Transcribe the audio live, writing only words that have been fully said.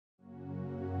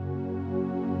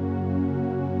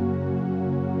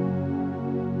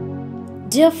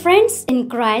Dear friends in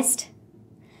Christ,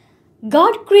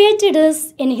 God created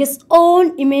us in His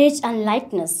own image and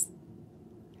likeness.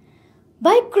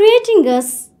 By creating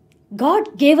us,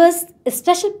 God gave us a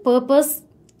special purpose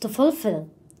to fulfill.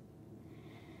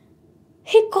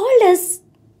 He called us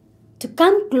to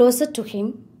come closer to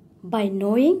Him by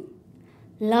knowing,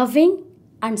 loving,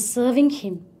 and serving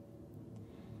Him.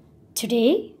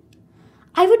 Today,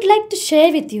 I would like to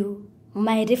share with you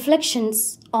my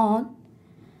reflections on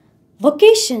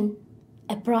Vocation,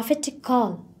 a prophetic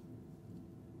call.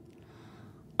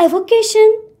 A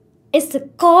vocation is a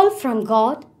call from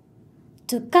God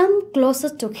to come closer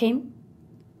to Him,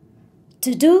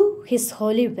 to do His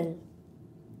holy will.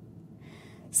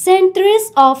 Saint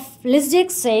Therese of Lisieux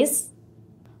says,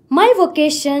 "My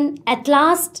vocation, at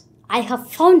last I have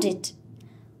found it.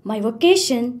 My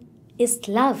vocation is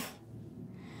love."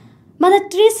 Mother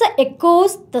Teresa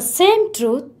echoes the same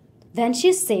truth when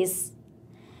she says,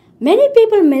 "Many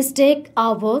people mistake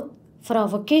our work for our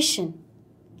vocation.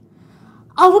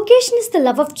 Our vocation is the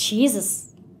love of Jesus."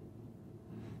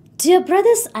 Dear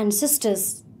brothers and sisters,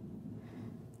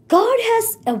 God has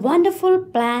a wonderful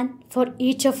plan for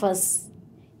each of us.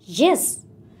 Yes,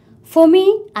 for me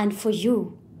and for you.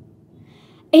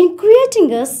 In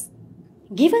creating us,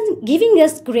 giving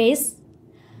us grace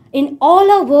in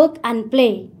all our work and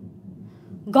play,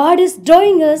 God is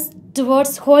drawing us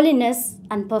towards holiness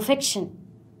and perfection.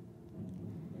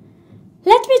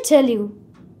 Let me tell you,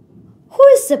 who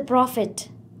is a prophet?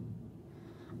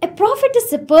 A prophet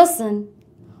is a person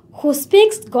who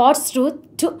speaks God's truth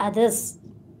to others.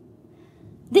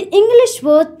 The English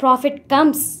word prophet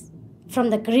comes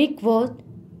from the Greek word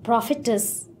prophetess,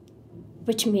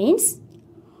 which means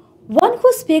one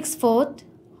who speaks forth,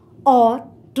 or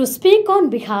to speak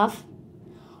on behalf,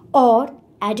 or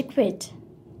adequate.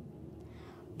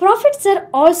 Prophets are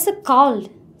also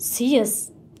called seers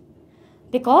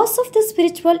because of the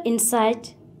spiritual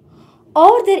insight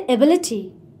or their ability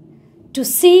to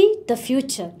see the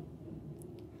future.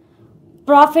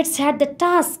 Prophets had the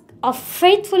task of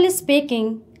faithfully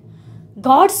speaking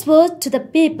God's word to the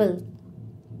people.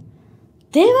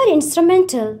 They were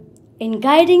instrumental in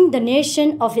guiding the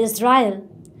nation of Israel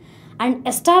and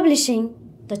establishing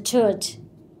the church.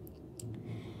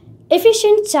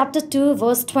 Ephesians chapter 2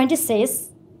 verse 20 says,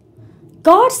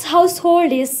 "God's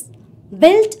household is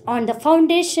built on the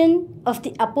foundation of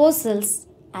the apostles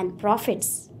and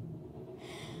prophets,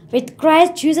 with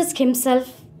Christ Jesus Himself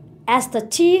as the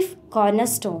chief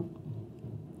cornerstone."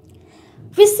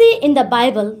 We see in the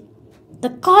Bible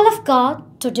the call of God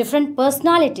to different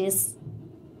personalities.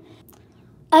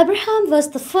 Abraham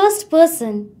was the first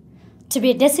person to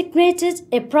be designated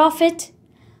a prophet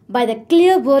by the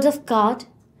clear word of God,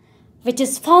 which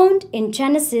is found in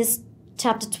Genesis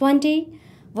chapter 20,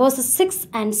 verses 6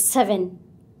 and 7.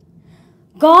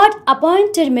 God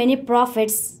appointed many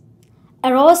prophets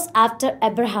arose after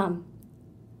Abraham.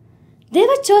 They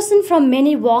were chosen from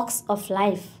many walks of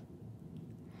life.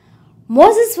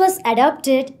 Moses was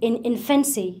adopted in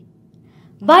infancy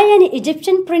by an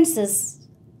Egyptian princess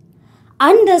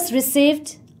and thus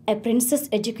received a princess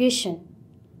education.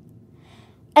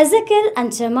 Ezekiel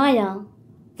and Jeremiah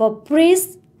were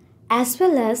priests as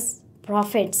well as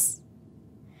prophets.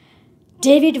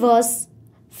 David was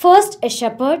first a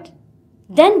shepherd,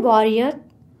 then warrior,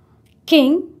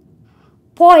 king,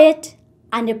 poet,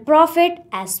 and a prophet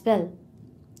as well.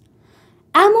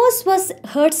 Amos was a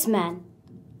herdsman,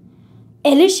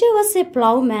 Elisha was a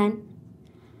plowman,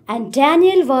 and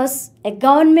Daniel was a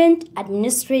government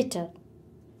administrator.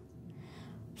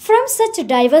 From such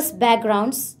diverse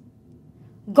backgrounds,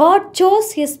 God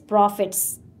chose His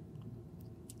prophets.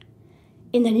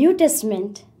 In the New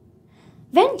Testament,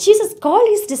 when Jesus called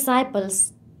His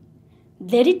disciples,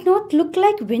 they did not look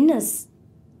like winners.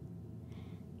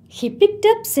 He picked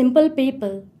up simple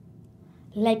people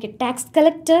like a tax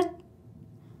collector,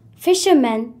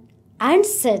 fisherman, and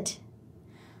said,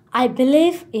 "I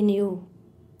believe in you.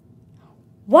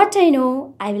 What I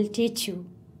know, I will teach you."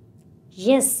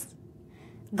 Yes,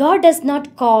 God does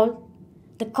not call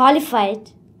the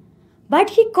qualified,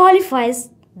 but He qualifies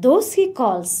those He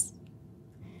calls.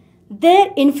 Their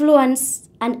influence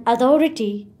and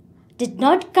authority did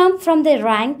not come from their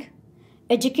rank,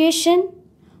 education,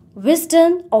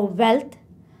 wisdom, or wealth,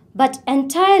 but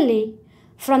entirely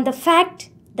from the fact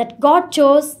that God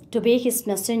chose to be His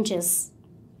messengers.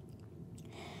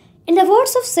 In the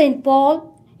words of St. Paul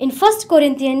in 1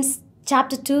 Corinthians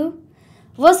chapter 2,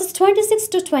 verses 26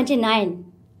 to 29,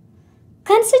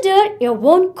 "Consider your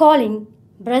own calling,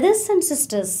 brothers and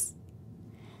sisters.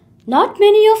 Not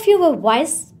many of you were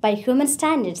wise by human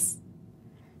standards.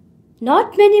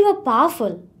 Not many were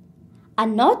powerful,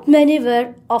 and not many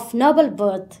were of noble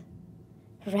birth.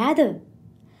 Rather,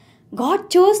 God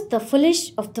chose the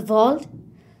foolish of the world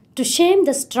to shame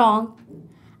the strong,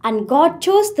 and God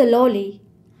chose the lowly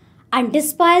and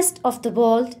despised of the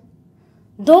world,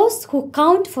 those who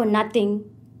count for nothing,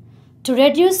 to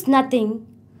reduce nothing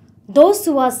those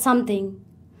who are something,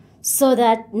 so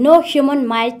that no human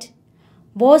might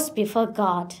boast before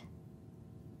God.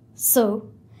 So,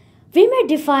 we may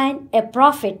define a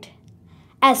prophet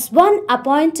as one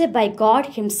appointed by God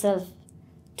Himself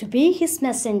to be His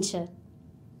messenger.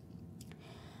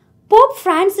 Pope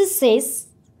Francis says,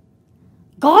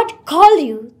 God called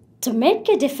you to make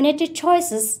a definitive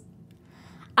choices,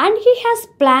 and He has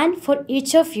planned for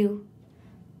each of you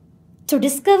to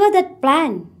discover that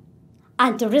plan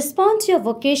and to respond to your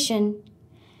vocation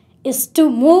is to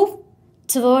move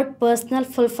toward personal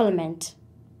fulfillment.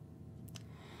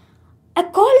 A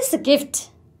call is a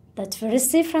gift that we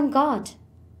receive from God.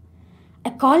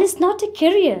 A call is not a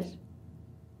career.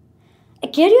 A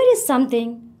career is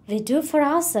something we do for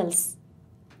ourselves.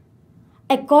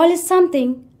 A call is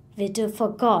something we do for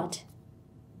God.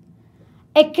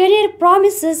 A career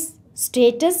promises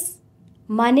status,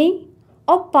 money,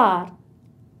 or power.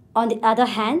 On the other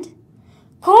hand,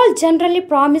 call generally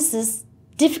promises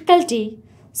difficulty,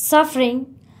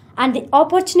 suffering, and the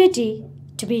opportunity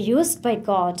to be used by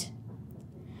God.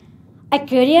 A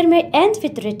career may end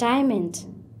with retirement.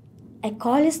 A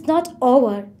call is not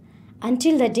over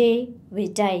until the day we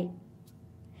die.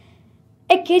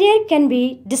 A career can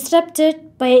be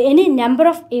disrupted by any number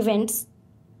of events,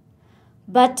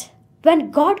 but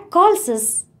when God calls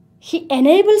us, He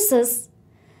enables us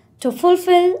to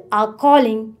fulfill our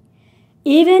calling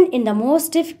even in the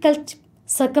most difficult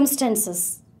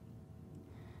circumstances.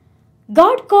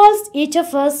 God calls each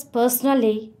of us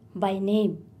personally by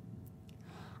name.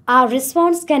 Our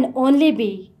response can only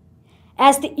be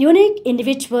as the unique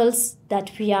individuals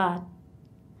that we are.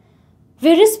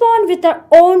 We respond with our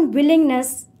own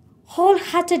willingness,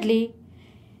 wholeheartedly,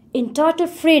 in total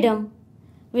freedom,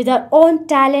 with our own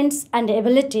talents and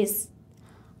abilities,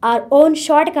 our own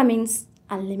shortcomings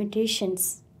and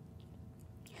limitations.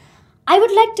 I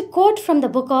would like to quote from the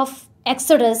book of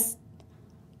Exodus,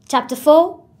 chapter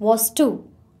 4, verse 2.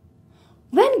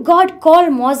 When God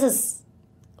called Moses,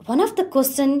 one of the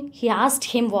questions He asked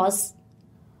him was,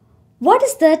 "What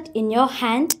is that in your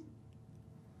hand?"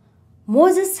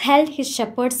 Moses held his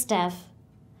shepherd's staff.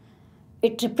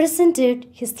 It represented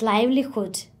his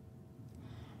livelihood.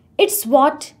 It's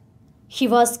what he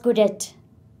was good at.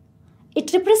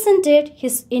 It represented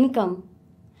his income.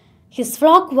 His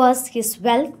flock was his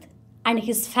wealth and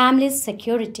his family's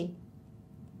security.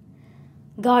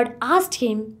 God asked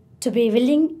him to be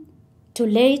willing to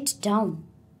lay it down.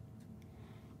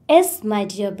 Yes, my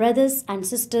dear brothers and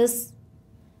sisters,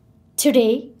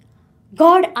 today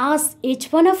God asks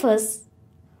each one of us,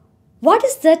 what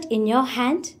is that in your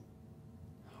hand?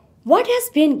 What has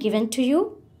been given to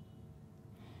you?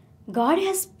 God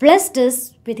has blessed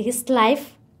us with His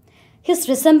life, His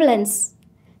resemblance,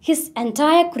 His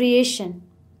entire creation.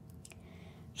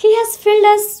 He has filled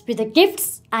us with the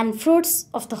gifts and fruits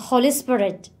of the Holy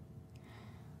Spirit.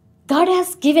 God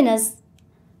has given us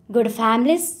good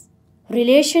families,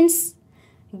 relations,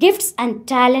 gifts and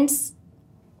talents,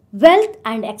 wealth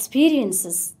and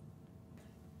experiences.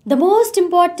 The most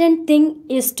important thing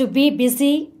is to be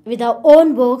busy with our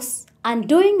own works and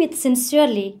doing it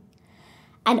sincerely,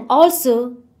 and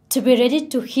also to be ready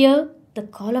to hear the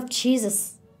call of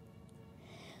Jesus.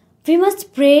 We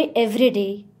must pray every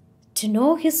day to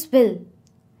know His will,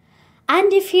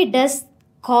 and if He does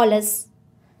call us,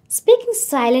 speaking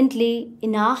silently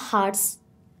in our hearts,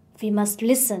 we must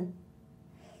listen.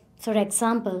 For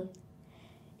example,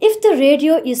 if the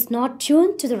radio is not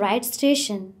tuned to the right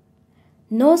station,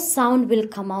 no sound will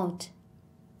come out.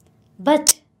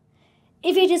 But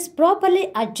if it is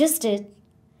properly adjusted,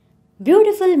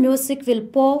 beautiful music will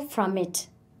pour from it.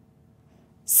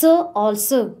 So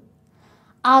also,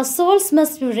 our souls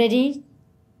must be ready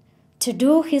to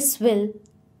do His will,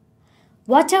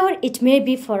 whatever it may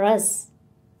be for us.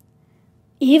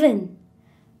 Even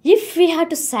if we have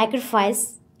to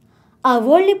sacrifice our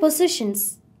worldly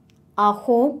possessions, our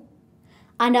home,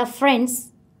 and our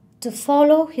friends to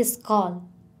follow His call.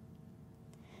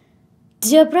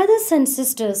 Dear brothers and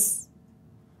sisters,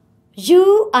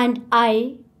 you and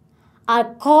I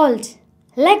are called,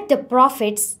 like the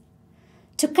prophets,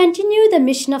 to continue the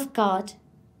mission of God,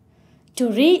 to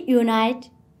reunite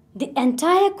the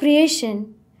entire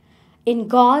creation in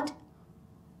God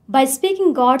by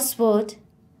speaking God's word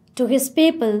to His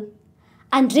people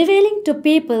and revealing to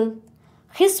people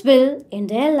His will in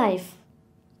their life.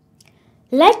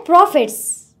 Like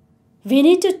prophets, We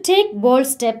need to take bold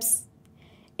steps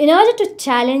in order to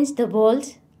challenge the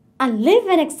world and live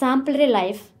an exemplary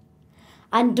life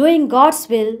and doing God's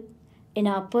will in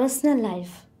our personal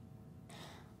life.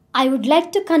 I would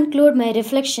like to conclude my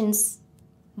reflections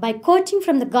by quoting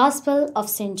from the Gospel of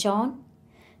St. John,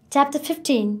 chapter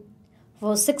 15,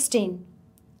 verse 16.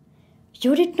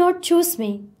 You did not choose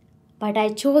me, but I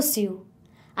chose you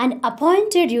and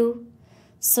appointed you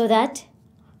so that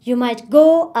you might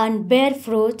go and bear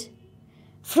fruit,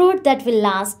 fruit that will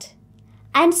last,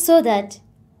 and so that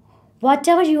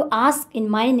whatever you ask in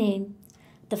my name,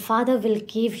 the Father will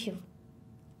give you.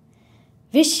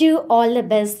 Wish you all the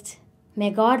best. May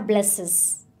God bless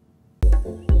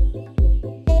us.